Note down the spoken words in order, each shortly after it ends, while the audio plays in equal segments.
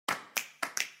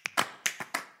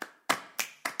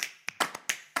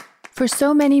For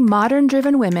so many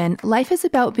modern-driven women, life is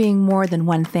about being more than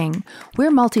one thing.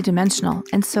 We're multidimensional,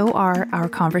 and so are our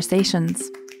conversations.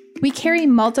 We carry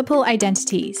multiple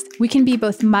identities. We can be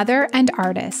both mother and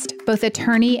artist, both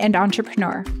attorney and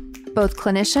entrepreneur, Both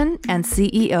clinician and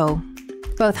CEO.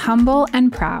 both humble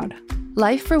and proud.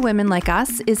 Life for women like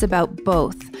us is about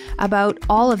both, about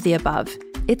all of the above.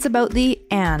 It's about the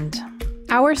and.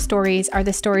 Our stories are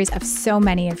the stories of so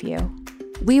many of you.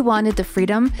 We wanted the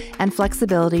freedom and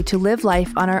flexibility to live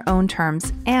life on our own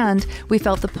terms, and we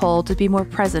felt the pull to be more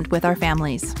present with our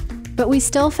families. But we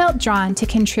still felt drawn to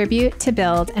contribute, to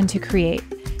build, and to create.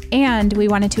 And we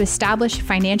wanted to establish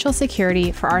financial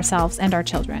security for ourselves and our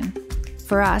children.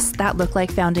 For us, that looked like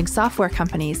founding software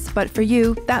companies, but for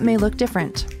you, that may look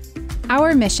different.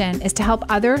 Our mission is to help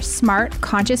other smart,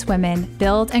 conscious women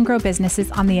build and grow businesses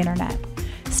on the internet.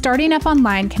 Starting up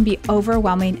online can be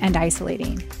overwhelming and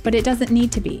isolating, but it doesn't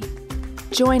need to be.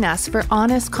 Join us for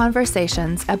honest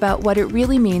conversations about what it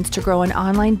really means to grow an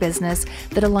online business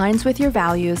that aligns with your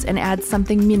values and adds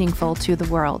something meaningful to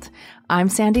the world. I'm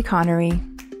Sandy Connery.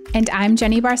 And I'm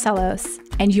Jenny Barcelos,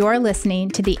 and you're listening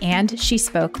to the And She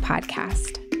Spoke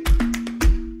podcast.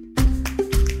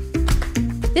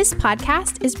 This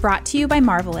podcast is brought to you by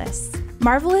Marvelous.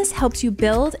 Marvelous helps you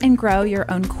build and grow your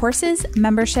own courses,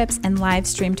 memberships, and live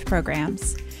streamed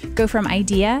programs. Go from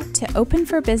idea to open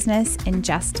for business in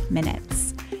just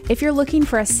minutes. If you're looking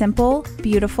for a simple,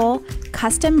 beautiful,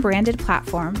 custom branded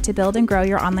platform to build and grow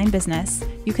your online business,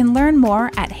 you can learn more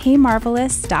at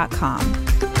heymarvelous.com.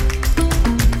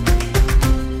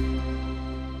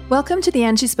 Welcome to the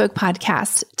And She Spoke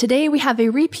podcast. Today we have a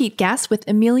repeat guest with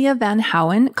Emilia van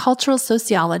Hauen, cultural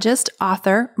sociologist,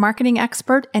 author, marketing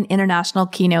expert, and international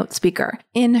keynote speaker.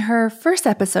 In her first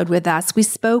episode with us, we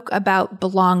spoke about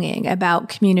belonging, about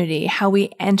community, how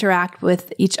we interact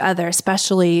with each other,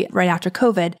 especially right after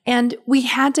COVID. And we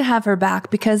had to have her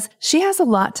back because she has a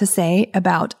lot to say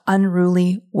about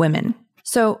unruly women.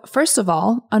 So first of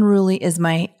all, unruly is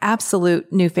my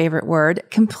absolute new favorite word,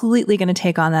 completely going to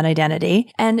take on that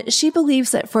identity. And she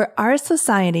believes that for our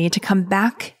society to come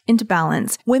back into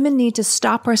balance, women need to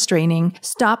stop restraining,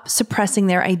 stop suppressing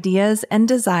their ideas and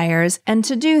desires. And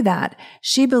to do that,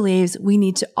 she believes we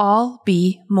need to all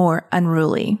be more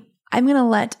unruly. I'm going to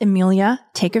let Emilia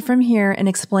take it from here and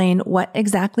explain what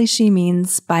exactly she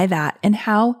means by that and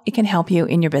how it can help you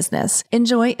in your business.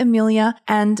 Enjoy, Emilia,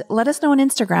 and let us know on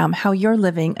Instagram how you're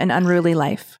living an unruly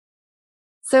life.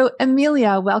 So,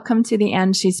 Emilia, welcome to the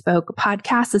And She Spoke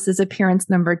podcast. This is appearance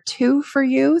number 2 for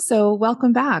you. So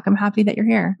welcome back. I'm happy that you're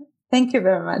here. Thank you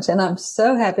very much. And I'm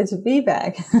so happy to be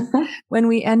back. When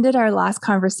we ended our last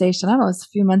conversation, I don't know, it was a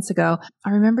few months ago, I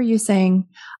remember you saying,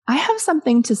 I have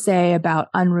something to say about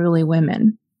unruly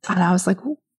women. And I was like,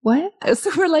 what?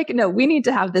 So we're like, no, we need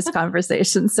to have this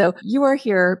conversation. So you are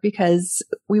here because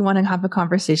we want to have a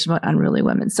conversation about unruly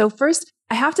women. So first,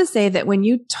 I have to say that when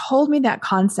you told me that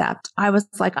concept, I was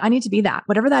like, I need to be that,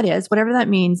 whatever that is, whatever that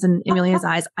means in Emilia's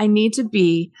eyes. I want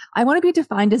to be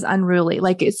defined as unruly.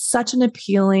 Like it's such an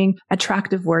appealing,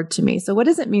 attractive word to me. So what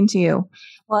does it mean to you?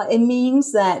 Well, it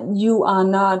means that you are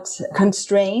not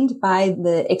constrained by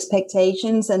the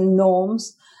expectations and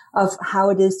norms of how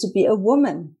it is to be a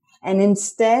woman. And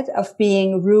instead of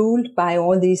being ruled by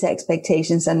all these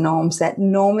expectations and norms that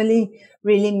normally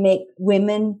really make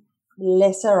women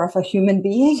lesser of a human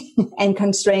being and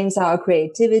constrains our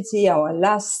creativity, our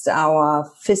lust,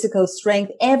 our physical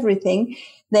strength, everything,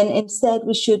 then instead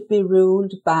we should be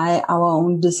ruled by our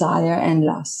own desire and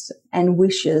lust and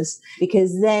wishes,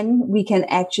 because then we can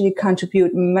actually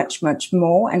contribute much, much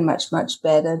more and much, much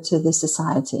better to the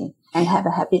society and have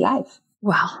a happy life.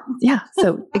 Wow. Yeah.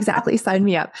 So exactly. Sign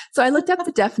me up. So I looked up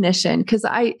the definition because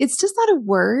it's just not a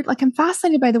word. Like I'm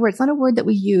fascinated by the word. It's not a word that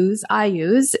I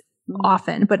use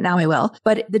often, but now I will.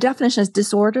 But the definition is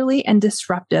disorderly and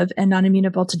disruptive and not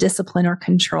amenable to discipline or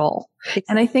control. Exactly.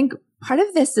 And I think part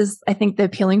of this is, I think the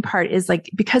appealing part is like,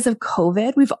 because of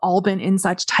COVID, we've all been in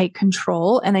such tight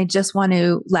control and I just want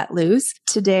to let loose.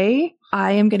 Today,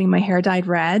 I am getting my hair dyed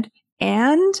red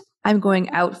and I'm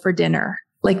going out for dinner.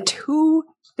 Like two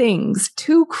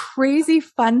crazy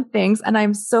fun things. And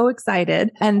I'm so excited.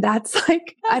 And that's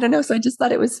like, I don't know. So I just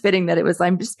thought it was fitting that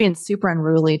I'm just being super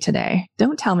unruly today.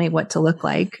 Don't tell me what to look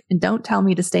like and don't tell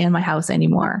me to stay in my house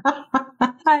anymore.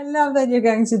 I love that you're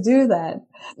going to do that.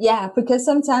 Yeah, because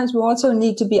sometimes we also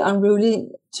need to be unruly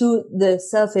to the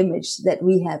self-image that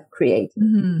we have created.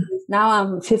 Mm-hmm. Now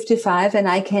I'm 55 and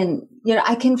I can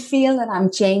feel that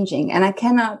I'm changing and I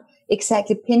cannot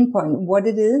exactly pinpoint what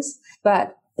it is,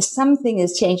 but something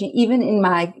is changing, even in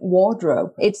my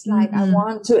wardrobe. It's like I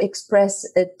want to express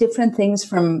different things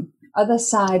from other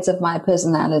sides of my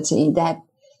personality that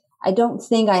I don't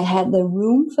think I had the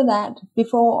room for that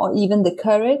before, or even the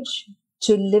courage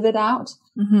to live it out.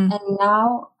 Mm-hmm. And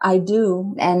now I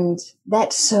do. And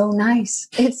that's so nice.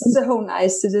 It's so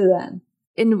nice to do that.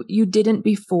 And you didn't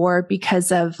before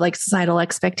because of like societal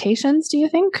expectations, do you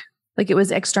think? Like it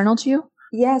was external to you?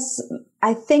 Yes,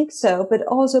 I think so. But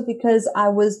also because I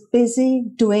was busy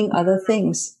doing other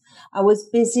things. I was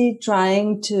busy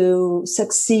trying to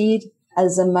succeed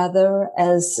as a mother,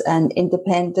 as an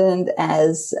independent,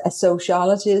 as a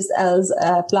sociologist, as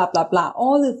a blah, blah, blah.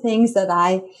 All the things that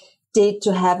I did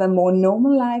to have a more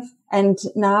normal life. And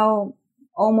now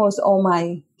almost all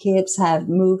my kids have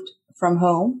moved from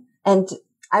home. And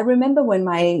I remember when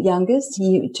my youngest,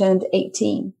 he turned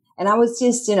 18. And I was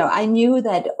just, I knew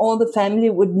that all the family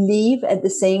would leave at the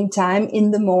same time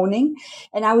in the morning.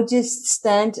 And I would just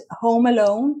stand home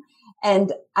alone.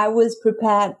 And I was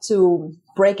prepared to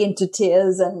break into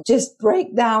tears and just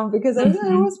break down because I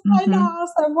was my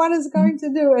last and what is going to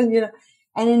do?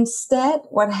 And instead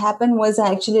what happened was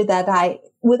actually that I,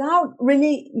 without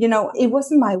really, it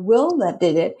wasn't my will that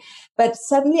did it, but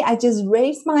suddenly I just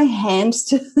raised my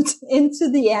hands into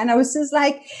the air and I was just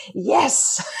like,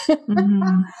 yes,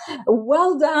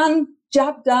 well done,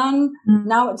 job done.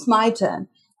 Now it's my turn.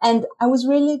 And I was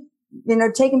really,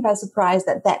 taken by surprise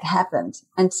that happened.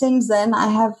 And since then I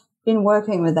have been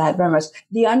working with that very much.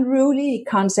 The unruly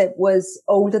concept was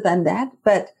older than that,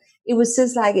 but it was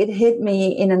just like it hit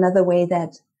me in another way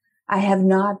that I have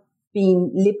not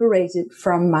been liberated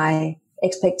from my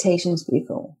expectations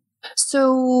before.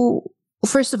 So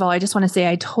first of all, I just want to say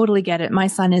I totally get it. My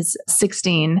son is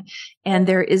 16 and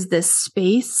there is this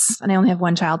space, and I only have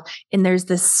one child, and there's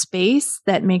this space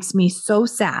that makes me so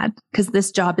sad because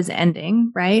this job is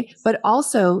ending, right? But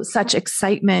also such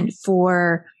excitement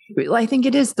for, I think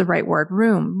it is the right word,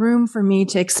 room for me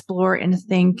to explore and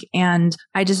think. And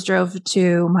I just drove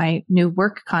to my new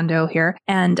work condo here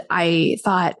and I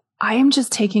thought, I am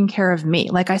just taking care of me.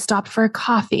 Like I stopped for a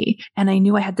coffee and I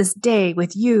knew I had this day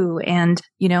with you and,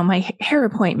 my hair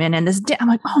appointment and this day. I'm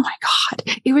like, oh my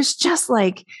God, it was just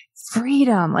like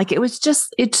freedom. Like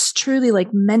it's truly like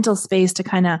mental space to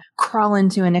kind of crawl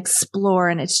into and explore.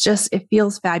 And it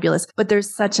feels fabulous, but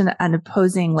there's such an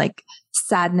opposing like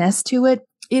sadness to it.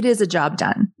 It is a job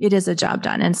done. It is a job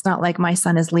done. And it's not like my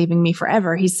son is leaving me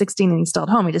forever. He's 16 and he's still at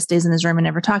home. He just stays in his room and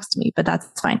never talks to me, but that's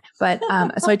fine. But,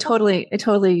 so I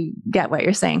totally get what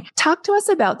you're saying. Talk to us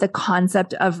about the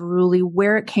concept of Ruli,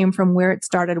 where it came from, where it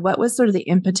started. What was sort of the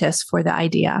impetus for the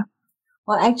idea?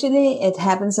 Well, actually, it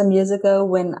happened some years ago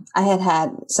when I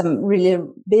had some really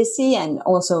busy and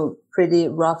also pretty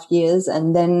rough years.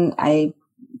 And then I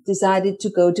decided to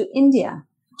go to India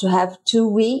to have 2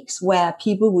 weeks where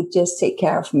people would just take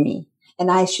care of me and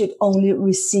I should only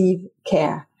receive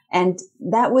care. And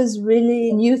that was really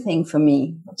a new thing for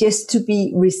me, just to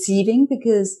be receiving,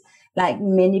 because like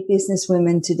many business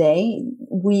women today,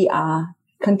 we are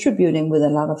contributing with a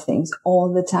lot of things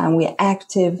all the time. We're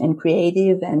active and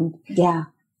creative and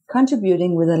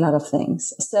contributing with a lot of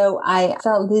things. So I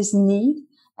felt this need,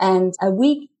 and a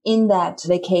week in that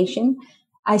vacation,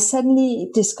 I suddenly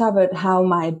discovered how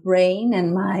my brain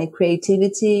and my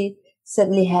creativity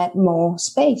suddenly had more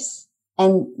space.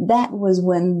 And that was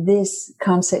when this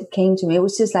concept came to me. It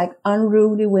was just like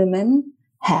unruly women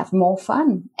have more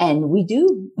fun. And we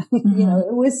do.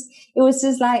 It was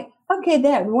just like, okay,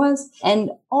 there it was.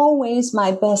 And always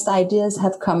my best ideas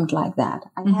have come like that.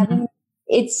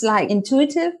 It's like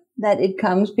intuitive that it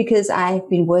comes because I've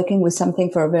been working with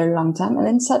something for a very long time. And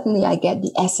then suddenly I get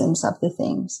the essence of the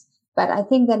things. But I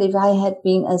think that if I had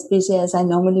been as busy as I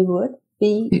normally would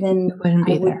be, then I wouldn't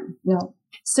be there. No.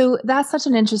 So that's such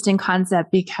an interesting concept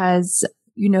because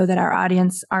you know that our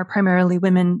audience are primarily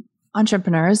women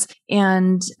entrepreneurs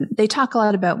and they talk a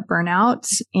lot about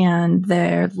burnout and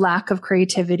their lack of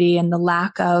creativity and the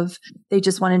lack of, they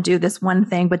just want to do this one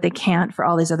thing, but they can't for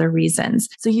all these other reasons.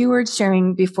 So you were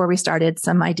sharing before we started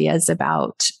some ideas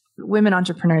about women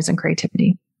entrepreneurs and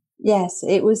creativity. Yes,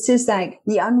 it was just like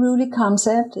the unruly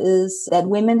concept is that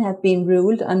women have been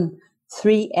ruled on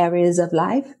 3 areas of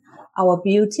life: our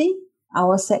beauty,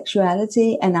 our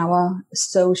sexuality, and our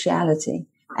sociality.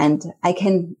 And I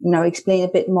can, explain a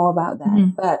bit more about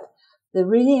that. But the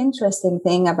really interesting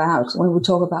thing about when we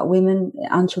talk about women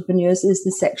entrepreneurs is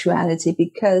the sexuality,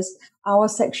 because our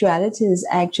sexuality is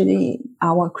actually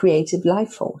our creative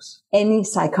life force. Any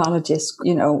psychologist,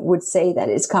 would say that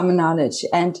it's common knowledge.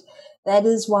 And that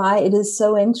is why it is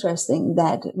so interesting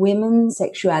that women's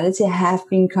sexuality have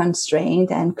been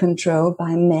constrained and controlled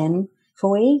by men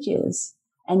for ages.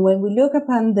 And when we look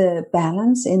upon the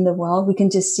balance in the world, we can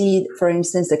just see, for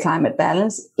instance, the climate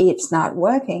balance, it's not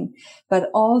working, but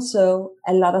also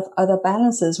a lot of other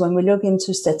balances. When we look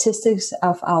into statistics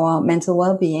of our mental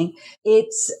well-being,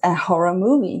 it's a horror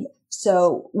movie.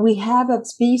 So we have a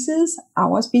species,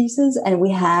 our species, and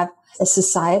we have a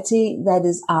society that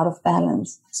is out of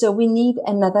balance. So we need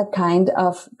another kind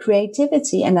of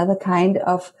creativity, another kind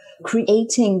of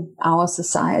creating our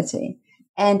society.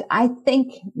 And I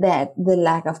think that the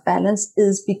lack of balance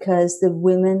is because the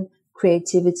women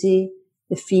creativity,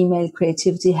 the female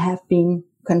creativity have been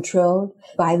controlled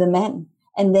by the men.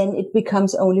 And then it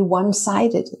becomes only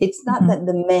one-sided. It's not that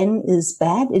the men is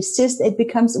bad. It's just it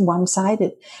becomes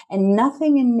one-sided. And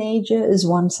nothing in nature is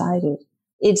one-sided.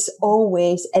 It's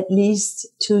always at least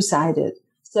two-sided.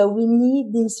 So we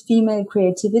need this female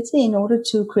creativity in order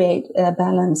to create a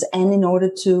balance and in order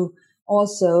to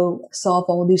also solve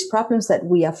all these problems that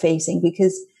we are facing,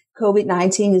 because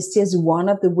COVID-19 is just one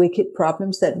of the wicked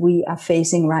problems that we are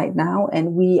facing right now.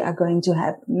 And we are going to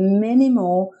have many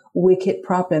more wicked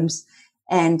problems.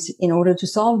 And in order to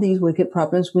solve these wicked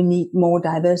problems, we need more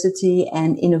diversity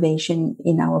and innovation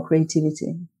in our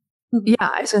creativity. Yeah,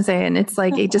 I was going to say, and it's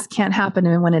like, it just can't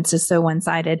happen when it's just so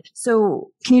one-sided.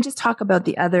 So can you just talk about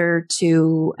the other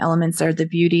two elements, are the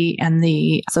beauty and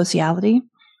the sociality?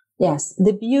 Yes,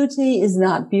 the beauty is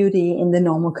not beauty in the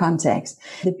normal context.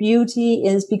 The beauty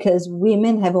is because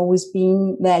women have always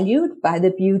been valued by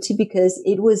the beauty because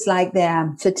it was like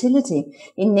their fertility.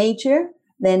 In nature,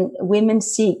 then women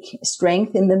seek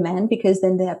strength in the man because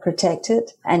then they are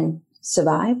protected and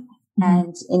survive. Mm-hmm.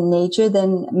 And in nature,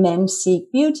 then men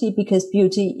seek beauty because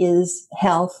beauty is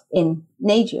health in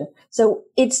nature. So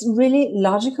it's really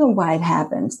logical why it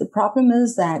happens. The problem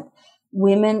is that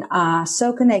women are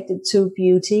so connected to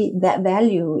beauty that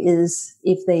value is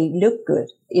if they look good,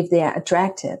 if they are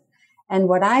attractive. And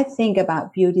what I think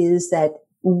about beauty is that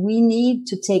we need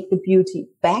to take the beauty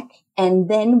back, and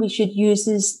then we should use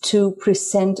this to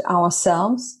present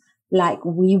ourselves like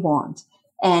we want.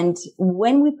 And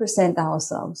when we present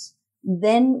ourselves,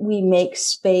 then we make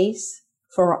space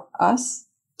for us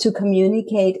to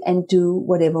communicate and do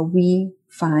whatever we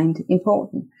find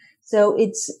important. So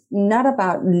it's not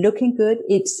about looking good.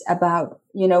 It's about,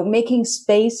 making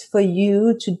space for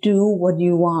you to do what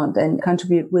you want and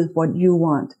contribute with what you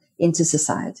want into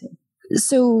society.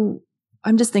 So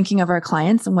I'm just thinking of our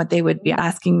clients and what they would be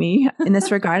asking me in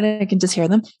this regard. I can just hear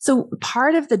them. So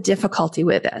part of the difficulty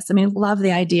with this, I mean, love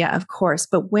the idea, of course,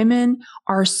 but women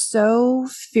are so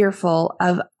fearful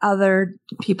of other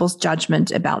people's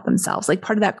judgment about themselves. Like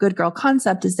part of that good girl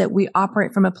concept is that we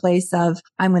operate from a place of,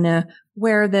 I'm going to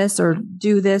wear this or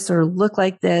do this or look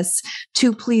like this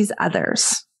to please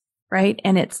others. Right.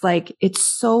 And it's like, it's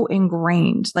so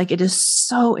ingrained, like it is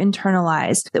so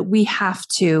internalized that we have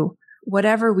to,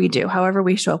 whatever we do, however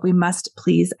we show up, we must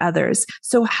please others.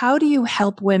 So how do you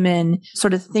help women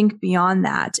sort of think beyond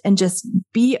that and just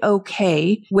be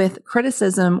okay with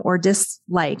criticism or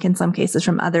dislike in some cases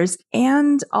from others,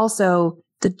 and also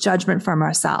the judgment from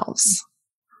ourselves?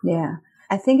 Yeah,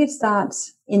 I think it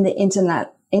starts in the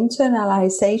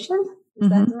internalization. Is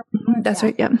that the right word? That's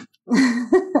right. Yeah.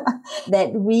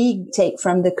 That we take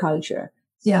from the culture.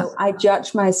 So I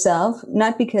judge myself,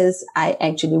 not because I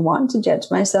actually want to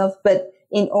judge myself, but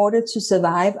in order to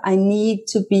survive, I need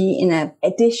to be in an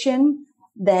addition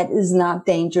that is not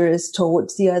dangerous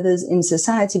towards the others in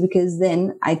society, because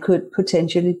then I could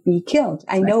potentially be killed.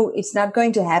 I know it's not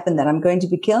going to happen that I'm going to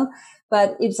be killed,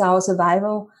 but it's our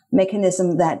survival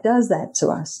mechanism that does that to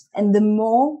us. And the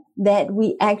more that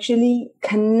we actually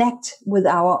connect with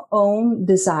our own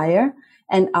desire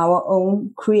and our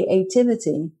own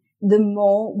creativity, the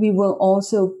more we will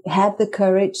also have the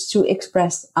courage to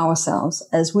express ourselves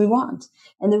as we want.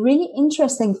 And the really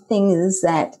interesting thing is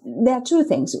that there are two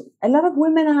things. A lot of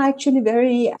women are actually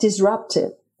very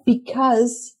disruptive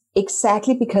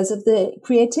exactly because of the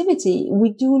creativity.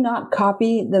 We do not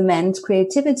copy the men's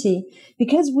creativity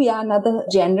because we are another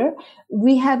gender.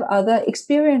 We have other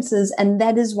experiences, and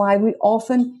that is why we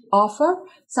often offer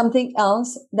something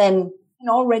else than you can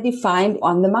already find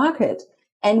on the market.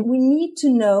 And we need to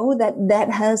know that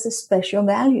that has a special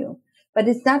value, but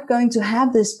it's not going to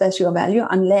have this special value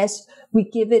unless we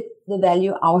give it the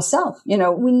value ourselves.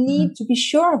 We need to be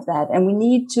sure of that. And we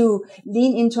need to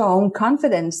lean into our own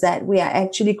confidence that we are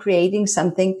actually creating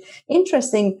something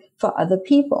interesting for other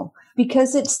people,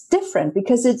 because it's different,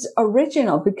 because it's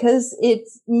original, because it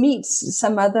meets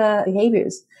some other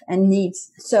behaviors and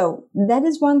needs. So that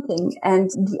is one thing.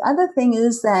 And the other thing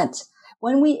is that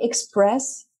when we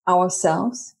express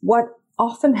ourselves, what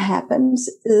often happens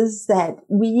is that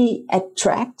we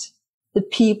attract the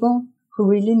people who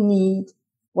really need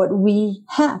what we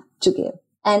have to give.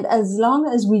 And as long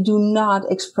as we do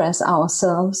not express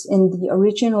ourselves in the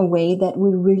original way that we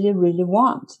really, really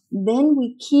want, then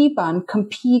we keep on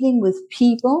competing with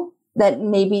people that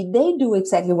maybe they do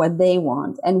exactly what they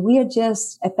want. And we are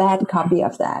just a bad copy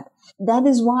of that. That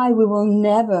is why we will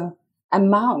never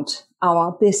amount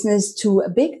our business to a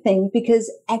big thing,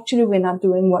 because actually we're not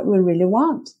doing what we really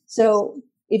want. So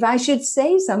if I should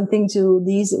say something to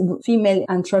these female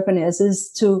entrepreneurs, is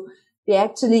to be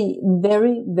actually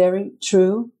very, very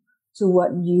true to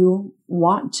what you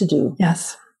want to do.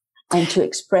 Yes. And to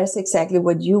express exactly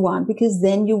what you want, because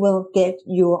then you will get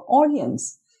your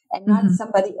audience and not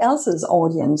somebody else's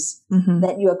audience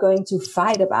that you are going to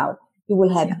fight about. You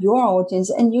will have your audience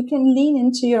and you can lean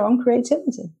into your own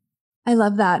creativity. I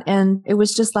love that. And it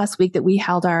was just last week that we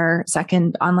held our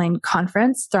second online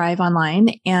conference, Thrive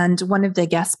Online. And one of the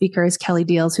guest speakers, Kelly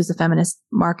Deals, who's a feminist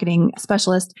marketing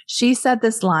specialist, she said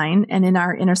this line, and in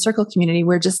our inner circle community,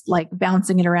 we're just like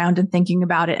bouncing it around and thinking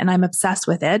about it. And I'm obsessed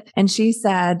with it. And she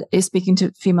said, speaking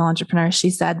to female entrepreneurs,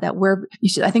 she said that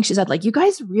I think she said, like, you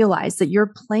guys realize that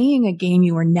you're playing a game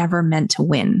you were never meant to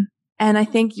win. And I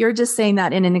think you're just saying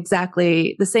that in an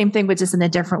exactly the same thing, but just in a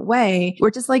different way.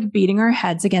 We're just like beating our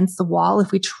heads against the wall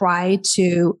if we try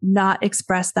to not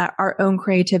express that our own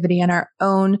creativity and our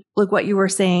own, like what you were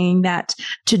saying, that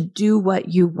to do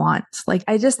what you want. Like,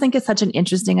 I just think it's such an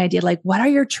interesting idea. Like, what are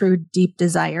your true deep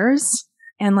desires?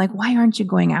 And like, why aren't you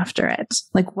going after it?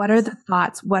 Like, what are the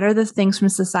thoughts? What are the things from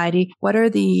society? What are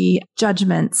the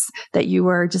judgments that you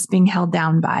were just being held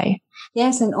down by?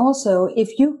 Yes. And also,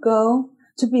 if you go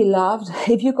to be loved,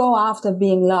 if you go after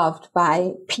being loved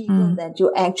by people that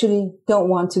you actually don't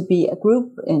want to be a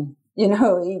group in,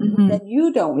 that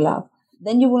you don't love,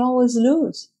 then you will always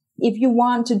lose. If you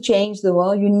want to change the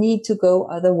world, you need to go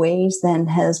other ways than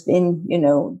has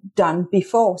been, done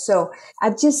before. So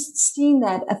I've just seen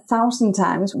that 1,000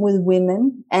 times with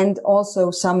women and also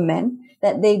some men,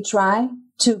 that they try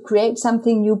to create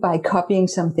something new by copying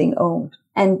something old.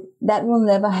 And that will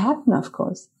never happen, of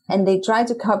course. And they try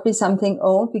to copy something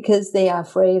old because they are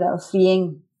afraid of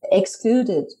being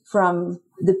excluded from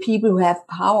the people who have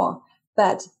power.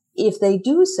 But if they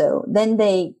do so, then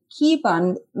they keep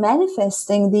on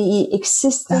manifesting the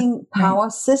existing power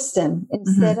system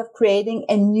instead of creating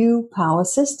a new power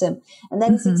system. And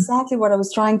that is exactly what I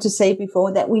was trying to say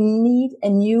before, that we need a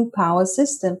new power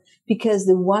system because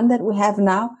the one that we have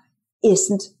now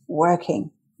isn't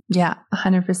working. Yeah,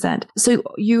 100%. So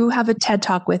you have a TED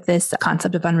Talk with this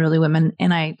concept of unruly women,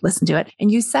 and I listened to it.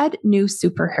 And you said new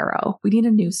superhero. We need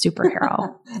a new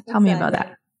superhero. Tell me about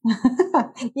that.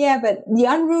 Yeah, but the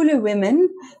unruly women,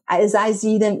 as I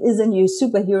see them, is a new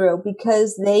superhero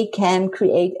because they can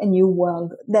create a new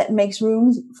world that makes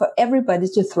room for everybody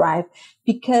to thrive.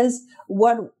 Because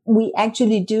what we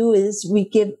actually do is we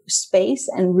give space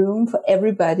and room for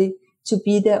everybody to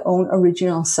be their own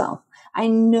original self. I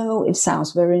know it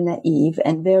sounds very naive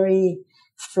and very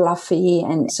fluffy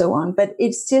and so on, but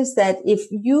it's just that if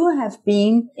you have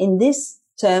been in this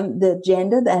term, the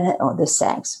gender or the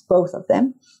sex, both of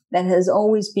them, that has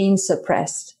always been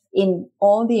suppressed in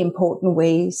all the important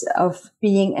ways of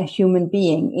being a human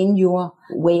being, in your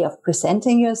way of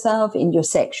presenting yourself, in your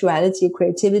sexuality,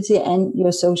 creativity, and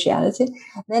your sociality,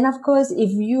 then of course, if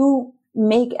you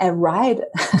make a riot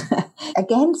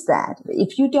against that,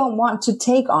 if you don't want to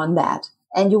take on that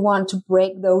and you want to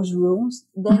break those rules,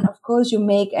 then of course you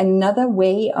make another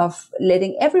way of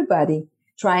letting everybody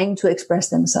trying to express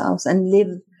themselves and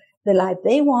live the life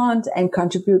they want and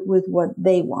contribute with what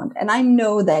they want. And I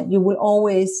know that you will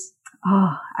always,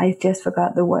 I just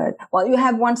forgot the word. Well, you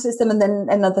have one system and then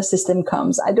another system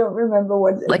comes. I don't remember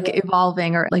what. Like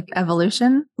evolving or like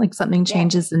evolution, like something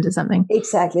changes into something.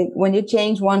 Exactly. When you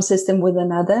change one system with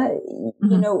another,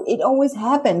 it always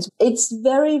happens. It's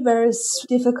very, very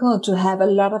difficult to have a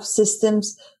lot of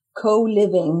systems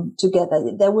co-living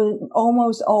together. There will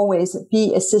almost always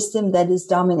be a system that is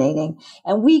dominating,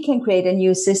 and we can create a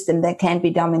new system that can be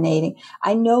dominating.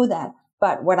 I know that.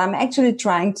 But what I'm actually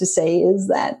trying to say is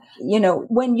that,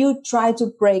 when you try to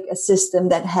break a system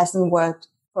that hasn't worked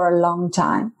for a long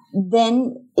time,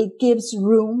 then it gives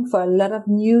room for a lot of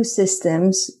new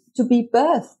systems to be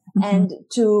birthed and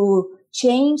to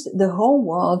change the whole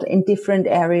world in different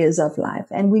areas of life.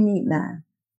 And we need that.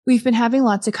 We've been having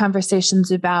lots of conversations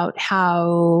about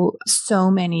how so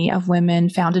many of women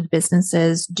founded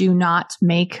businesses do not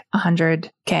make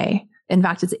 100K. In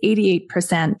fact, it's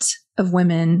 88% of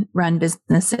women run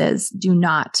businesses do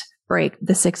not break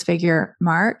the 6-figure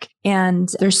mark. And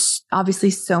there's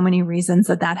obviously so many reasons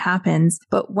that happens.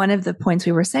 But one of the points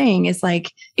we were saying is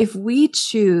like, if we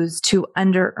choose to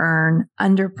under-earn,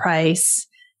 underprice,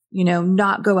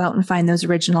 not go out and find those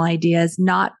original ideas,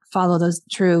 not follow those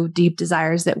true deep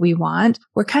desires that we want.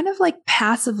 We're kind of like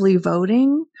passively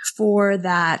voting for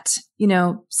that,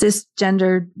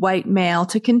 cisgendered white male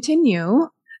to continue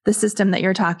the system that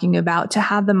you're talking about, to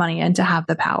have the money and to have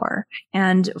the power.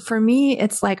 And for me,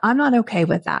 it's like, I'm not okay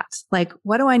with that. Like,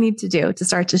 what do I need to do to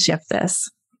start to shift this?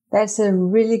 That's a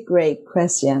really great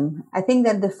question. I think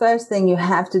that the first thing you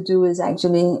have to do is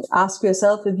actually ask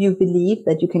yourself if you believe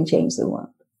that you can change the world.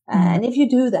 And if you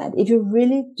do that, if you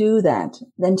really do that,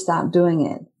 then start doing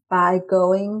it by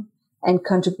going and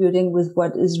contributing with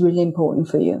what is really important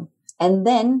for you. And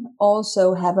then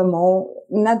also have a more,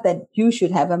 not that you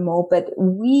should have a more, but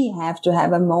we have to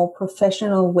have a more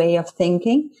professional way of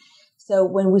thinking. So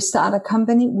when we start a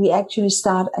company, we actually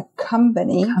start a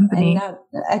company. And not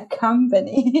a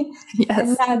company. Yes.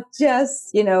 And not just,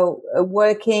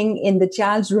 working in the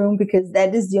child's room, because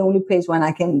that is the only place when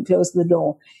I can close the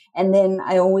door. And then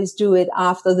I always do it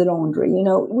after the laundry.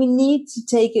 We need to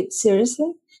take it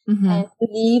seriously and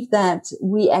believe that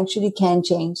we actually can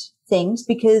change things,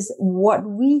 because what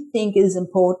we think is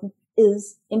important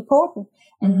is important.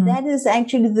 And that is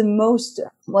actually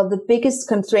the biggest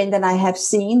constraint that I have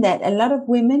seen, that a lot of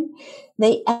women,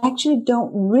 they actually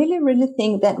don't really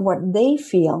think that what they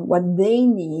feel, what they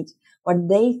need, what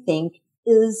they think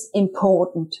is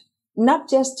important. Not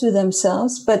just to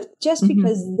themselves, but just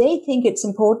because they think it's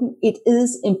important, it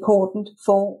is important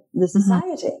for the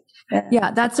society.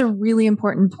 Yeah, that's a really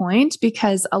important point,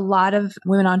 because a lot of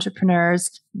women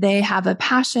entrepreneurs, they have a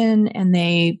passion and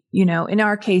they, in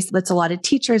our case, that's a lot of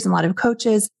teachers and a lot of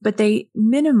coaches, but they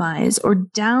minimize or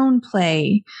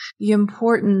downplay the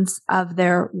importance of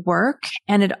their work.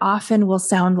 And it often will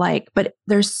sound like, but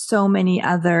there's so many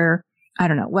other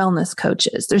wellness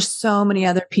coaches. There's so many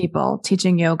other people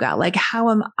teaching yoga. Like, how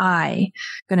am I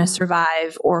going to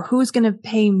survive, or who's going to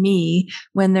pay me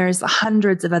when there's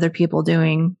hundreds of other people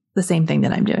doing the same thing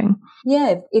that I'm doing?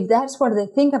 Yeah. If that's what they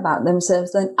think about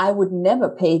themselves, then I would never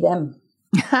pay them.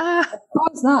 Of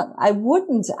course not. I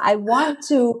wouldn't. I want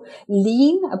to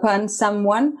lean upon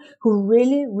someone who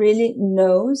really, really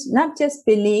knows, not just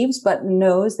believes, but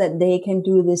knows that they can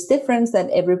do this difference that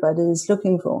everybody is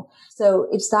looking for. So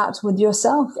it starts with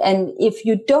yourself. And if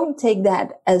you don't take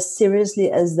that as seriously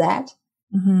as that,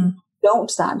 don't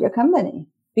start your company,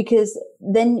 because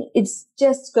then it's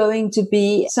just going to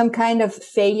be some kind of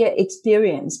failure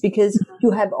experience, because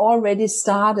you have already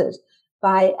started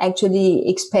by actually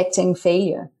expecting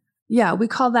failure. Yeah, we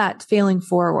call that failing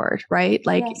forward, right?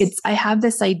 Like I have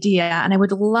this idea and I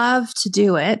would love to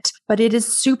do it, but it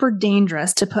is super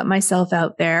dangerous to put myself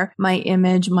out there, my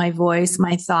image, my voice,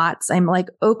 my thoughts. I'm like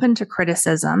open to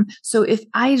criticism. So if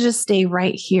I just stay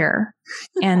right here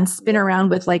and spin around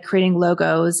with like creating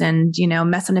logos and,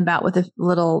 messing about with a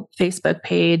little Facebook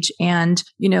page and,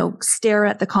 stare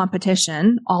at the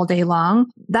competition all day long,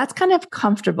 that's kind of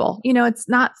comfortable. It's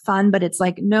not fun, but it's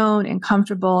like known and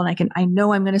comfortable. And I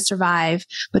know I'm going to survive,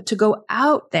 but to go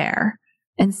out there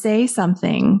and say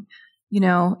something,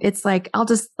 it's like,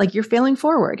 you're failing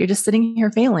forward. You're just sitting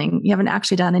here failing. You haven't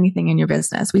actually done anything in your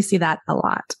business. We see that a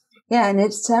lot. Yeah. And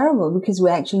it's terrible, because we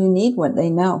actually need what they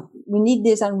know. We need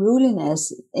this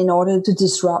unruliness in order to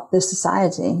disrupt the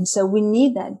society. So we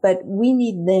need that, but we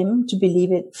need them to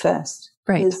believe it first.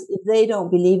 Right. Because if they don't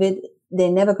believe it,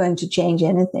 they're never going to change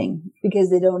anything, because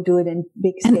they don't do it in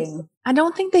big scale. I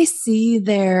don't think they see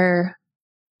their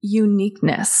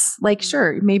uniqueness. Like,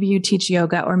 sure, maybe you teach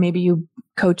yoga, or maybe you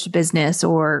coach business,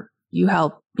 or you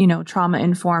help, trauma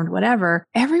informed, whatever.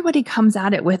 Everybody comes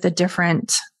at it with a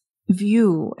different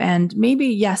view. And maybe,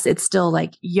 yes, it's still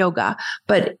like yoga,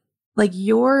 but like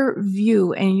your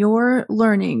view and your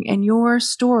learning and your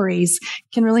stories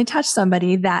can really touch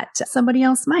somebody that somebody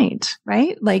else might,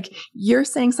 right? Like you're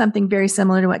saying something very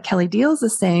similar to what Kelly Deals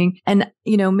is saying. And,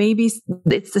 maybe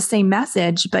it's the same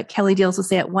message, but Kelly Deals will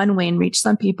say it one way and reach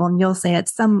some people, and you'll say it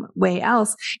some way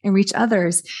else and reach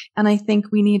others. And I think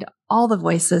we need all the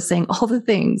voices saying all the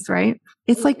things, right?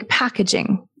 It's like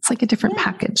packaging. It's like a different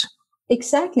package.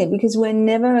 Exactly, because we're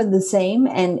never the same.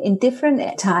 And in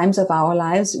different times of our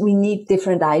lives, we need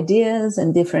different ideas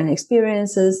and different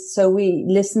experiences. So we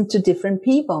listen to different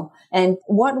people. And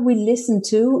what we listen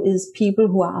to is people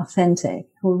who are authentic,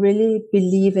 who really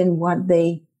believe in what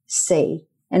they say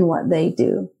and what they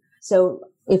do. So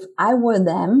if I were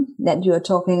them that you're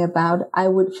talking about, I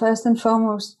would first and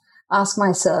foremost ask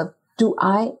myself, do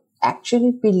I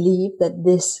actually believe that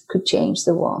this could change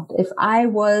the world? If I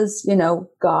was,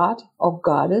 God or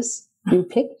goddess, you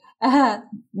pick,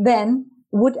 then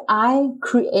would I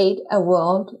create a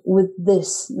world with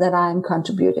this that I'm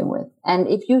contributing with? And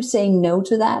if you say no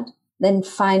to that, then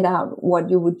find out what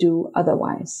you would do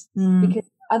otherwise. Because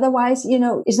otherwise,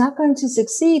 it's not going to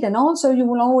succeed. And also you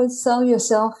will always sell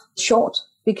yourself short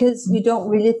because you don't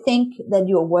really think that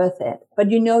you're worth it. But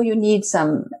you need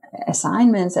some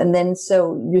assignments. And then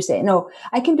so you say, no,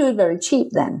 I can do it very cheap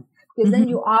then. Because then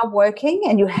you are working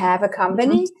and you have a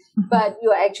company, but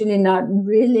you're actually not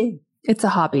really. It's a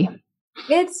hobby.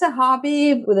 It's a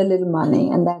hobby with a little money.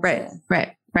 And that's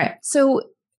it. Right. So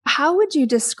how would you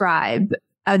describe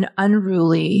an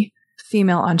unruly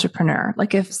female entrepreneur?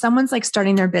 Like if someone's like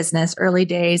starting their business early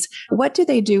days, what do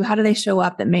they do? How do they show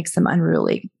up that makes them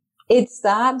unruly? It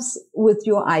starts with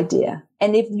your idea.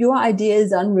 And if your idea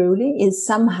is unruly, is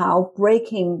somehow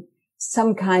breaking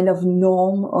some kind of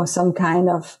norm or some kind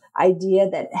of idea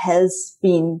that has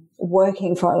been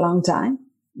working for a long time,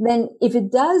 then if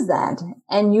it does that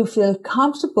and you feel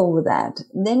comfortable with that,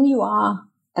 then you are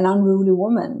an unruly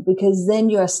woman, because then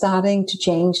you are starting to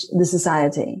change the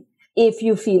society. If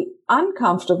you feel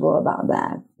uncomfortable about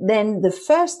that, then the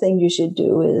first thing you should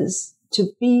do is to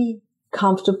be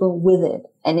comfortable with it.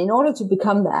 And in order to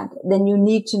become that, then you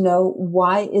need to know,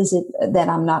 why is it that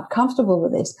I'm not comfortable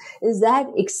with this? Is that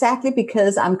exactly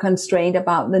because I'm constrained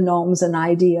about the norms and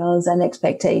ideals and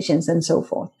expectations and so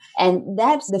forth? And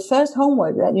that's the first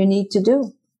homework that you need to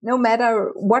do, no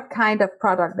matter what kind of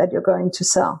product that you're going to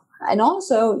sell. And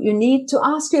also you need to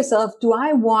ask yourself, do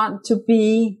I want to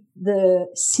be the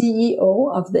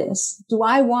CEO of this? Do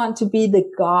I want to be the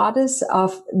goddess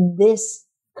of this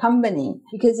company?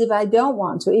 Because if I don't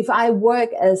want to, if I work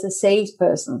as a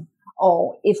salesperson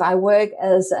or if I work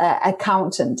as an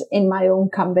accountant in my own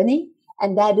company,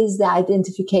 and that is the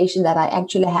identification that I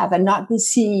actually have and not the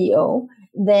CEO,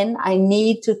 then I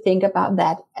need to think about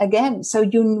that again. So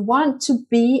you want to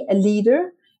be a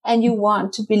leader and you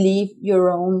want to believe your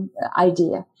own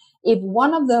idea. If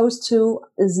one of those two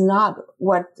is not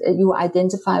what you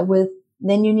identify with,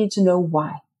 then you need to know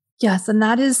why. Yes. And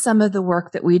that is some of the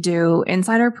work that we do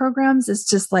inside our programs. It's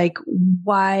just like,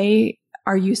 why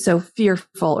are you so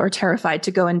fearful or terrified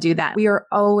to go and do that? We are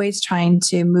always trying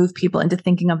to move people into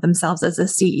thinking of themselves as a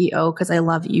CEO, because I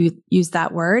love you use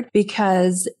that word,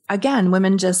 because again,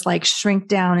 women just like shrink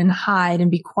down and hide and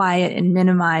be quiet and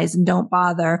minimize and don't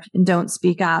bother and don't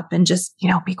speak up and just,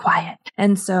 be quiet.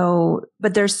 And so,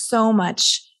 but there's so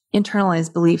much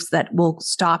internalized beliefs that will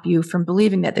stop you from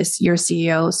believing that you're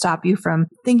CEO, stop you from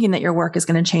thinking that your work is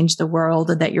going to change the world,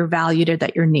 or that you're valued, or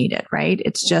that you're needed, right?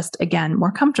 It's just, again,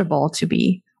 more comfortable to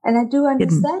be. And I do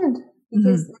understand,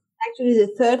 because actually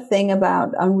the third thing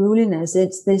about unruliness,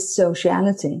 it's this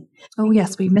sociality. Oh,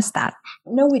 yes, we missed that.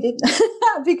 No, we didn't,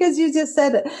 because you just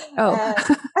said it.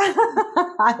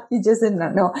 You just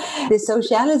didn't know. The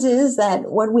sociality is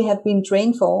that what we have been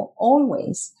trained for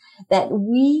always, that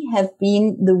we have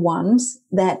been the ones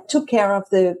that took care of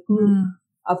the group,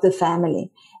 of the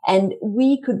family. And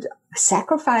we could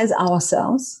sacrifice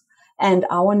ourselves and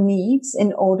our needs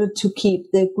in order to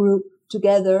keep the group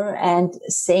together and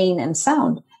sane and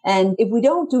sound. And if we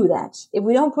don't do that, if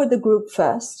we don't put the group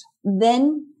first,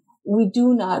 then we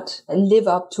do not live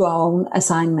up to our own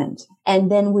assignment,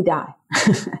 and then we die.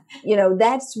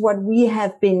 That's what we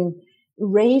have been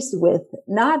raised with,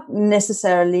 not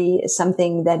necessarily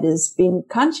something that has been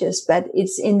conscious, but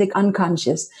it's in the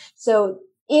unconscious. So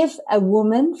if a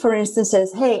woman, for instance,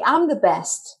 says, hey, I'm the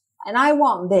best and I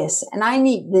want this and I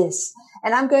need this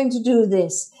and I'm going to do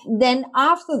this, then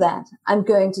after that, I'm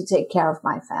going to take care of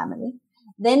my family.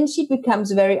 Then she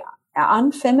becomes very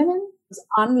unfeminine,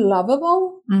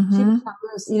 unlovable. She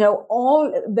becomes,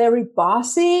 all very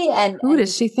bossy. And who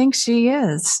does she think she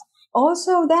is?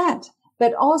 Also that.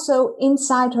 But also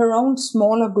inside her own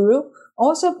smaller group,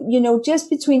 also, just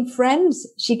between friends,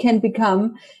 she can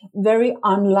become very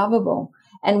unlovable.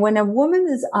 And when a woman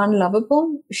is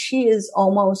unlovable, she is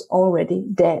almost already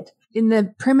dead. In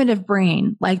the primitive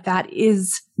brain, like that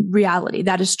is reality.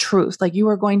 That is truth. Like you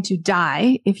are going to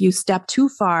die if you step too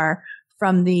far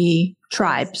from the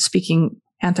tribe, speaking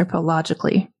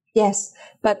anthropologically. Yes.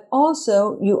 But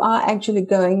also you are actually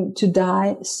going to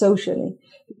die socially.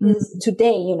 Because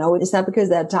today, it's not because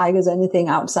there are tigers or anything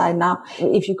outside now.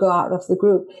 If you go out of the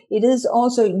group, it is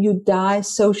also you die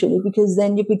socially, because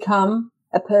then you become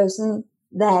a person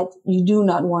that you do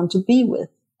not want to be with.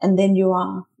 And then you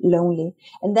are lonely.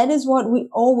 And that is what we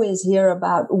always hear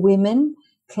about women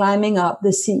climbing up the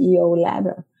CEO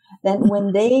ladder. That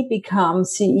when they become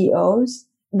CEOs,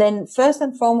 then first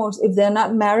and foremost, if they're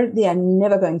not married, they are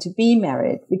never going to be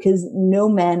married, because no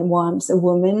man wants a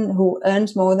woman who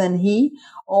earns more than he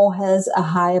or has a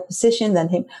higher position than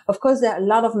him. Of course, there are a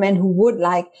lot of men who would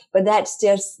like, but that's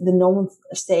just the normal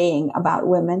saying about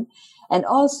women. And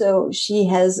also she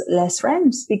has less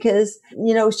friends because,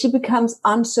 she becomes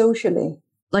unsocially.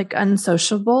 Like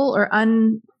unsociable or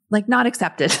like not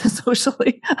accepted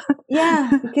socially.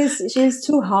 Yeah, because she's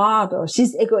too hard or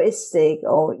she's egoistic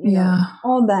or,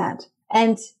 all that.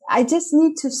 And I just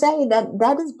need to say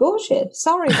that is bullshit.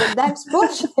 Sorry, but that's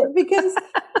bullshit, because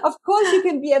of course you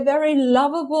can be a very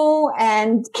lovable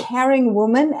and caring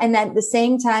woman and at the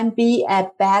same time be a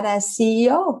badass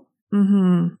CEO.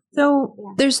 Mm-hmm.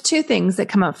 So there's two things that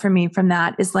come up for me from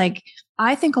that is like,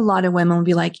 I think a lot of women will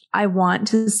be like, I want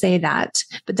to say that,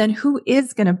 but then who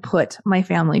is going to put my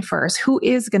family first? Who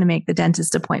is going to make the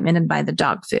dentist appointment and buy the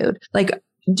dog food? Like,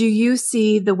 do you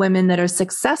see the women that are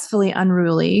successfully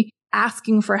unruly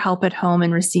asking for help at home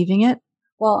and receiving it?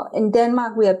 Well, in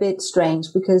Denmark, we are a bit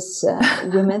strange because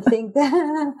women think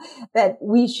that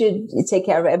we should take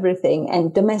care of everything.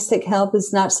 And domestic help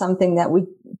is not something that we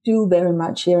do very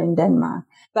much here in Denmark.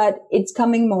 But it's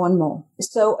coming more and more.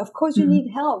 So, of course, you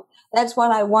need help. That's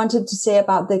what I wanted to say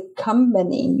about the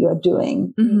company you're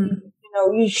doing.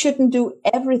 Mm-hmm. You shouldn't do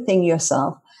everything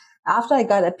yourself. After I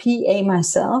got a PA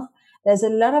myself, there's a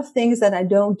lot of things that I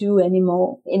don't do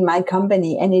anymore in my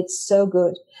company. And it's so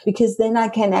good because then I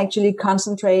can actually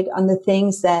concentrate on the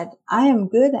things that I am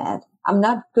good at. I'm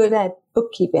not good at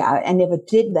bookkeeping. I never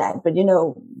did that, but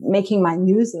making my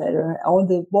newsletter, all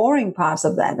the boring parts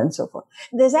of that and so forth.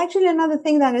 There's actually another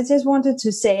thing that I just wanted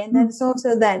to say. And that's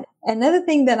also that another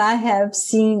thing that I have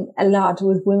seen a lot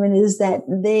with women is that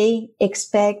they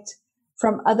expect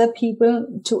from other people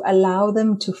to allow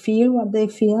them to feel what they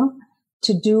feel,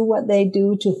 to do what they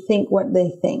do, to think what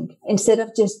they think, instead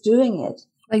of just doing it.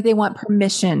 Like they want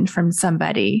permission from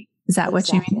somebody. Is that what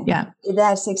you mean? Yeah.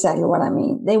 That's exactly what I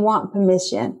mean. They want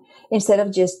permission instead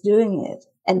of just doing it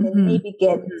and then maybe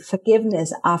get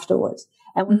forgiveness afterwards.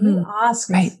 And when you ask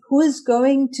who is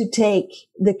going to take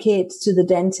the kids to the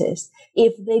dentist,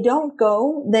 if they don't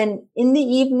go, then in the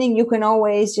evening you can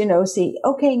always, see,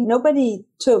 okay, nobody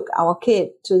took our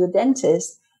kid to the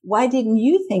dentist. Why didn't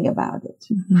you think about it?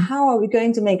 How are we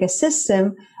going to make a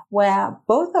system where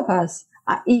both of us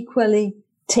are equally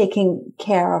taking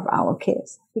care of our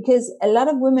kids? Because a lot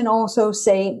of women also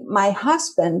say, my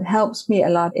husband helps me a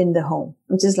lot in the home.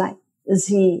 I'm just like, is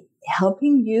he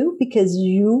helping you because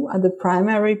you are the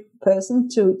primary person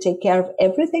to take care of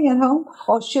everything at home?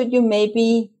 Or should you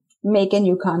maybe make a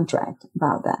new contract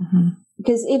about that?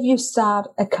 Because if you start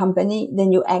a company,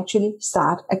 then you actually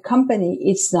start a company.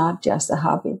 It's not just a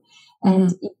hobby.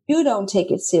 And if you don't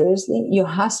take it seriously, your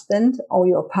husband or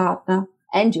your partner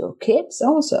and your kids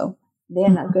also, they're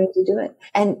not going to do it.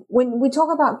 And when we talk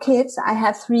about kids, I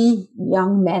have 3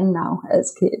 young men now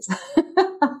as kids.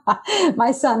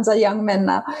 My sons are young men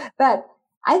now. But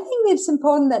I think it's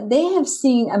important that they have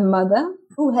seen a mother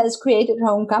who has created her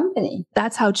own company.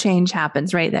 That's how change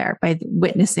happens right there, by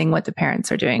witnessing what the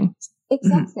parents are doing.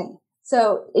 Exactly.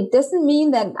 So it doesn't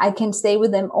mean that I can stay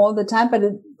with them all the time, but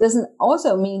it doesn't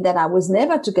also mean that I was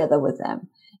never together with them.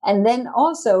 And then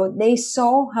also they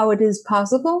saw how it is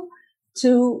possible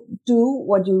to do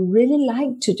what you really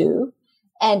like to do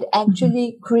and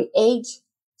actually create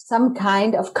some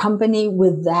kind of company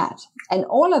with that. And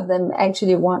all of them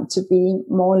actually want to be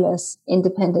more or less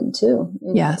independent too.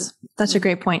 Yes, that's a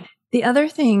great point. The other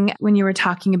thing, when you were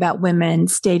talking about women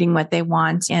stating what they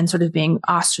want and sort of being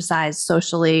ostracized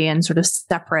socially and sort of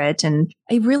separate, and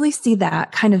I really see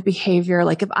that kind of behavior.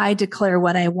 Like if I declare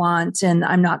what I want and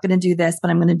I'm not going to do this,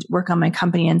 but I'm going to work on my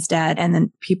company instead. And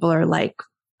then people are like,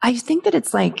 I think that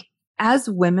it's like, as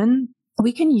women,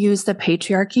 we can use the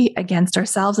patriarchy against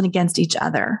ourselves and against each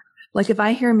other. Like if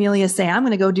I hear Emilia say, I'm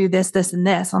going to go do this, this, and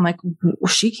this, I'm like, well,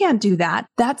 she can't do that.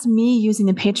 That's me using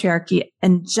the patriarchy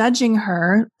and judging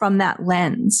her from that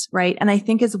lens, right? And I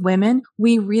think as women,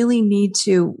 we really need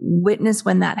to witness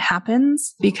when that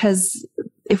happens, because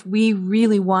if we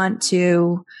really want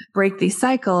to break these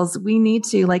cycles, we need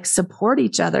to like support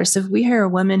each other. So if we hear a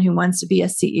woman who wants to be a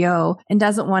CEO and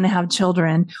doesn't want to have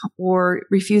children or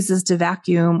refuses to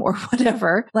vacuum or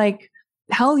whatever, like,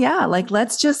 hell yeah. Like,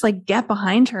 let's just like get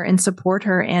behind her and support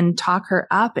her and talk her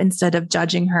up instead of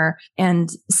judging her and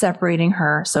separating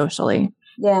her socially.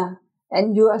 Yeah.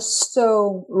 And you are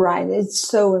so right. It's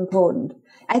so important.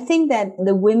 I think that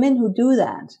the women who do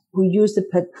that, who use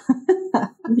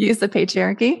use the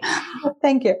patriarchy.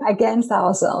 Thank you. Against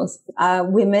ourselves, are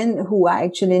women who are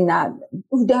actually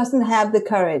who doesn't have the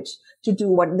courage to do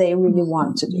what they really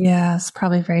want to do. Yes,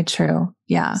 probably very true.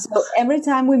 Yeah. So every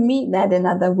time we meet that in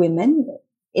other women,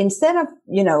 instead of,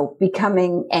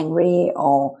 becoming angry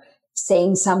or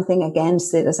saying something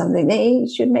against it or something, they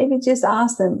should maybe just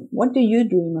ask them, what do you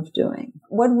dream of doing?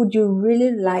 What would you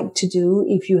really like to do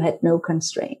if you had no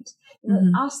constraint?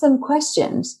 Ask them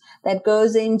questions that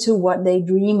goes into what they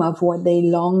dream of, what they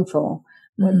long for,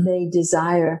 what they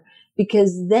desire,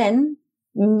 because then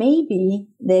maybe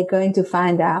they're going to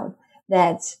find out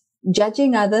that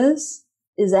judging others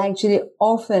is actually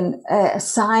often a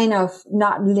sign of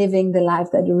not living the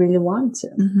life that you really want to.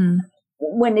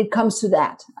 When it comes to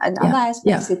that, and other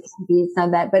aspects, it can be, it's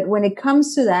not that, but when it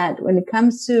comes to that, when it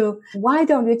comes to why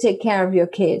don't you take care of your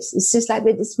kids? It's just like,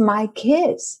 it's my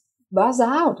kids. Buzz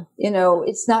out.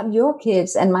 It's not your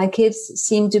kids, and my kids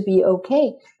seem to be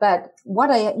okay. But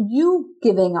what are you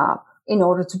giving up in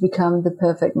order to become the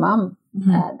perfect mom?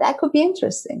 That could be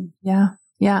interesting. Yeah.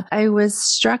 Yeah. I was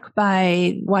struck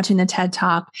by watching the TED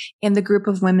Talk in the group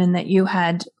of women that you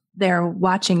had there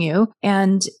watching you.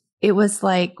 And it was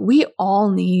like, we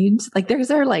all need, like,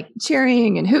 they're like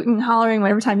cheering and hooting and hollering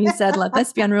whenever time you said,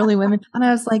 let's be unruly women. And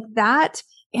I was like, that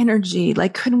energy,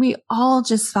 like, couldn't we all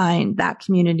just find that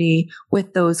community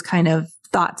with those kind of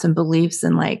thoughts and beliefs?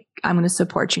 And like, I'm going to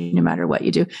support you no matter what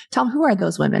you do. Tell them, who are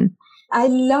those women? I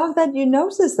love that you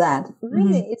noticed that.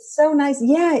 Really, it's so nice.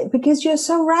 Yeah, because you're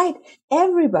so right.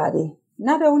 Everybody,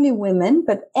 not only women,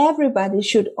 but everybody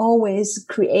should always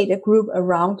create a group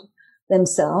around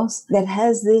themselves that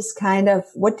has this kind of,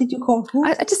 what did you call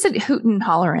it? I just said hoot and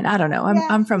hollering. I don't know.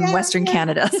 I'm from Western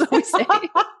Canada, so we say.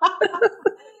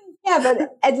 Yeah,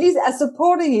 but at least are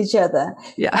supporting each other.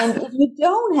 Yeah. And if you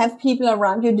don't have people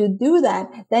around you to do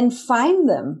that, then find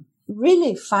them,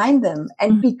 really find them,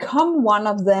 and become one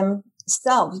of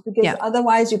themselves, because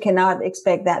otherwise you cannot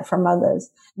expect that from others.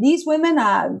 These women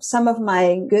are some of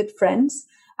my good friends.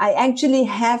 I actually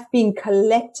have been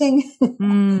collecting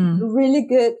really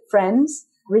good friends,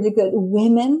 really good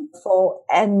women for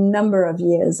a number of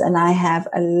years. And I have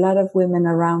a lot of women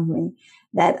around me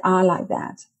that are like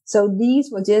that. So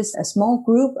these were just a small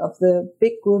group of the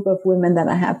big group of women that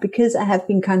I have, because I have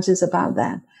been conscious about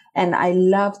that. And I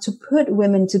love to put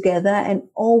women together and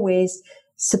always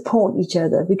support each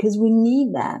other, because we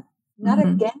need that. Not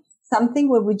against something,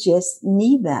 where we just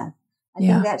need that. I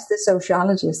think that's the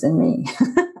sociologist in me.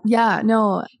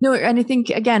 No. And I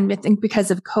think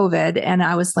because of COVID, and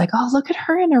I was like, oh, look at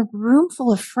her in a room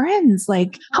full of friends.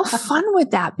 Like, how fun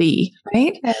would that be?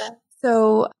 Right. Yeah.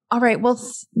 So, all right. Well,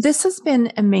 this has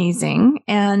been amazing.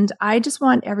 And I just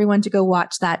want everyone to go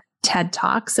watch that TED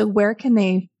Talk. So where can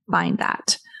they find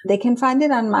that? They can find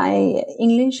it on my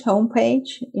English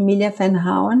homepage,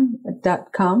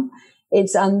 emiliavanhauen.com.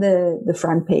 It's on the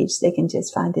front page. They can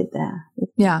just find it there.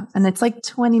 Yeah. And it's like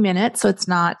 20 minutes. So it's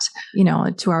not,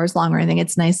 2 hours long or anything.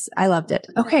 It's nice. I loved it.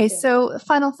 Okay. So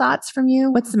final thoughts from you.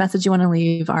 What's the message you want to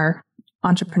leave our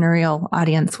entrepreneurial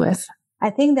audience with? I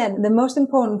think that the most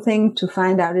important thing to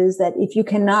find out is that if you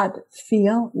cannot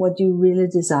feel what you really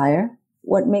desire,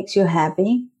 what makes you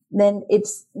happy, then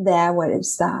it's there where it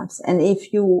starts. And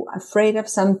if you're afraid of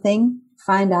something,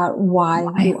 find out why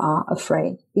you are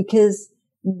afraid, because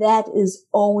that is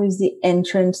always the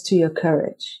entrance to your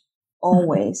courage.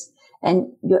 Always.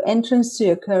 And your entrance to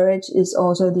your courage is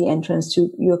also the entrance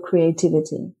to your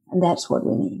creativity. And that's what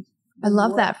we need. I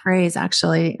love that phrase,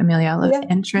 actually, Emilia. I love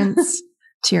entrance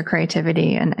to your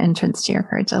creativity and entrance to your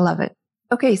courage. I love it.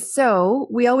 Okay. So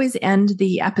we always end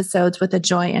the episodes with a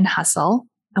joy and hustle.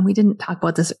 And we didn't talk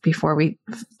about this before we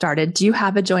started. Do you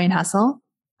have a joy and hustle?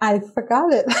 I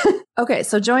forgot it. Okay.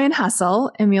 So joy and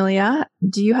hustle. Emilia,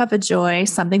 do you have a joy,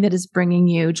 something that is bringing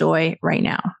you joy right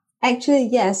now? Actually,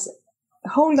 yes.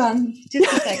 Hold on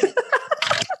just a second.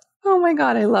 Oh my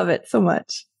God. I love it so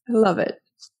much. I love it.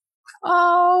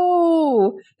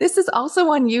 Oh, this is also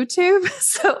on YouTube.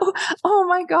 So, oh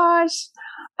my gosh.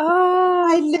 Oh,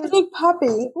 my little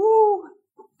puppy. Ooh.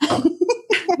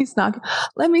 He's not.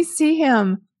 Let me see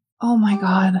him. Oh my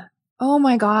God. Oh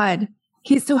my God.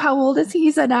 So how old is he?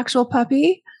 He's an actual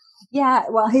puppy? Yeah.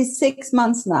 Well, he's 6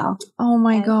 months now. Oh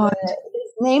my God.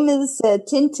 His name is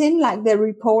Tintin, like the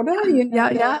reporter.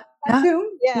 Yeah.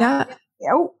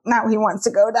 Oh, now he wants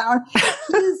to go down.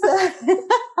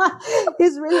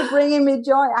 He's really bringing me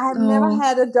joy. I have never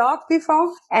had a dog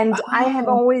before, and I have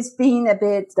always been a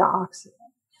bit dogs.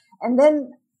 And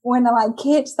then when my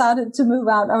kids started to move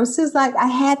out, I was just like, I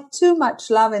had too much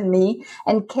love in me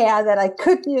and care that I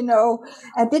couldn't,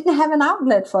 I didn't have an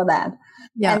outlet for that.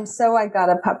 Yeah. And so I got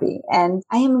a puppy, and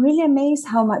I am really amazed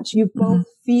how much you both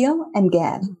feel and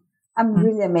get. I'm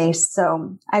really amazed.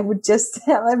 So I would just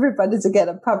tell everybody to get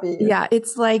a puppy. Yeah.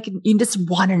 It's like you just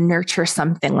want to nurture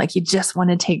something, like you just want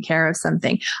to take care of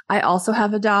something. I also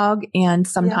have a dog, and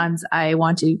sometimes I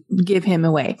want to give him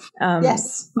away.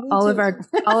 Yes. All of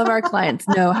our clients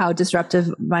know how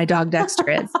disruptive my dog Dexter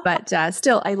is, but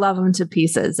still I love him to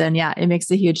pieces. And yeah, it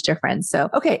makes a huge difference. So,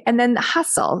 okay. And then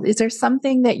hustle. Is there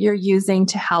something that you're using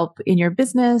to help in your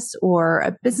business, or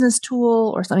a business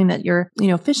tool, or something that you're,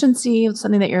 efficiency,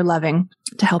 something that you're loving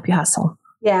to help you hustle?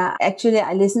 Yeah, actually,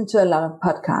 I listen to a lot of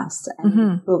podcasts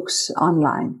and books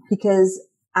online because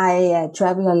I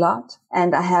travel a lot,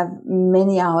 and I have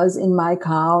many hours in my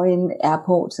car in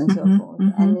airports and so forth.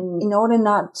 And in order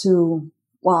not to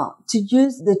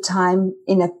use the time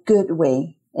in a good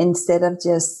way instead of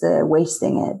just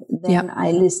wasting it, then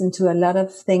I listen to a lot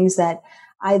of things that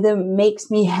either makes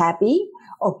me happy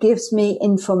or gives me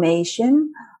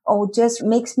information or just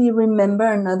makes me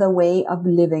remember another way of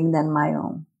living than my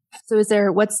own. So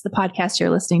what's the podcast you're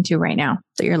listening to right now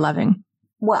that you're loving?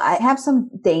 Well, I have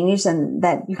some Danish and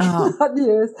that you cannot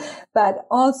use, but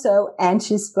also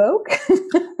Angie Spoke.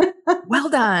 Well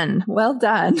done. Well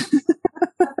done.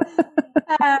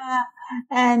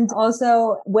 And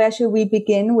also Where Should We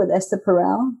Begin with Esther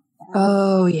Perel.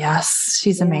 Oh, yes.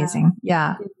 She's amazing.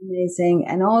 Yeah. She's amazing.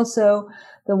 And also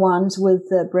the ones with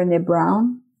Brené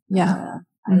Brown. Yeah.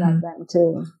 I love them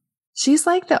too. She's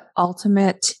like the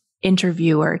ultimate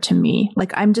interviewer to me.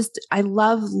 Like I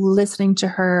love listening to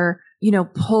her,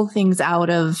 pull things out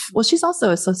of, she's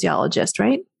also a sociologist,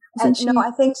 right? No,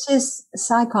 I think she's a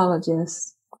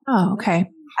psychologist. Oh, okay.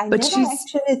 I never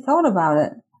actually thought about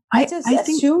it. I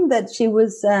assumed that she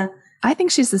was. I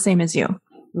think she's the same as you.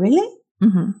 Really?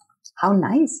 Mm-hmm. How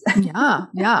nice.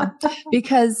 Yeah.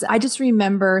 Because I just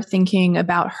remember thinking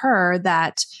about her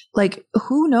that, like,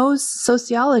 who knows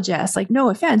sociologists? Like,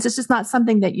 no offense. It's just not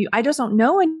something that I just don't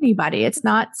know anybody. It's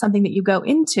not something that you go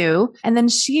into. And then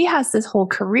she has this whole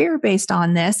career based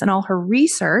on this and all her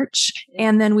research.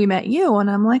 And then we met you,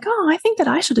 and I'm like, I think that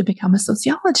I should have become a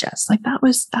sociologist. Like I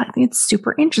think it's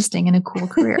super interesting and a cool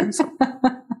career. So,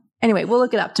 anyway, we'll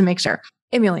look it up to make sure.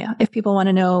 Emilia, if people want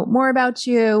to know more about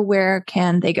you, where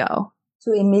can they go? To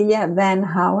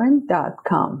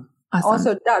emiliavanhauen.com. Awesome.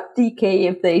 Also .dk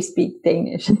if they speak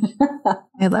Danish.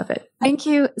 I love it. Thank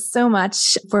you so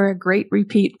much for a great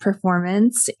repeat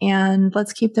performance. And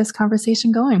let's keep this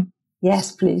conversation going.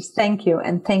 Yes, please. Thank you.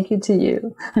 And thank you to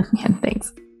you. Yeah,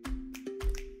 thanks.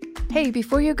 Hey,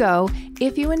 before you go,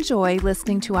 if you enjoy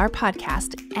listening to our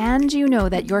podcast and you know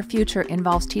that your future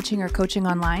involves teaching or coaching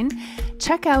online,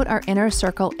 check out our Inner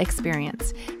Circle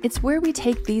experience. It's where we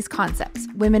take these concepts,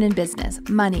 women in business,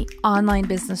 money, online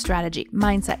business strategy,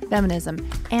 mindset, feminism,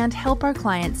 and help our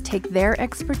clients take their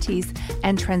expertise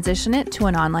and transition it to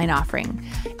an online offering.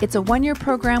 It's a one-year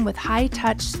program with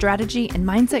high-touch strategy and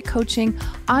mindset coaching,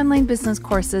 online business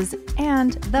courses,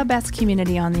 and the best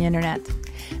community on the internet.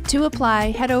 To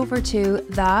apply, head over to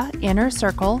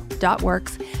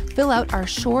theinnercircle.works, fill out our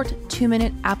short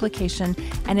 2-minute application,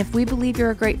 and if we believe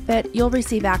you're a great fit, you'll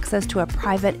receive access to a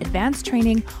private advanced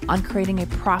training on creating a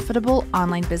profitable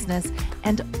online business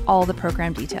and all the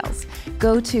program details.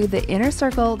 Go to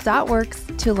theinnercircle.works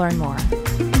to learn more.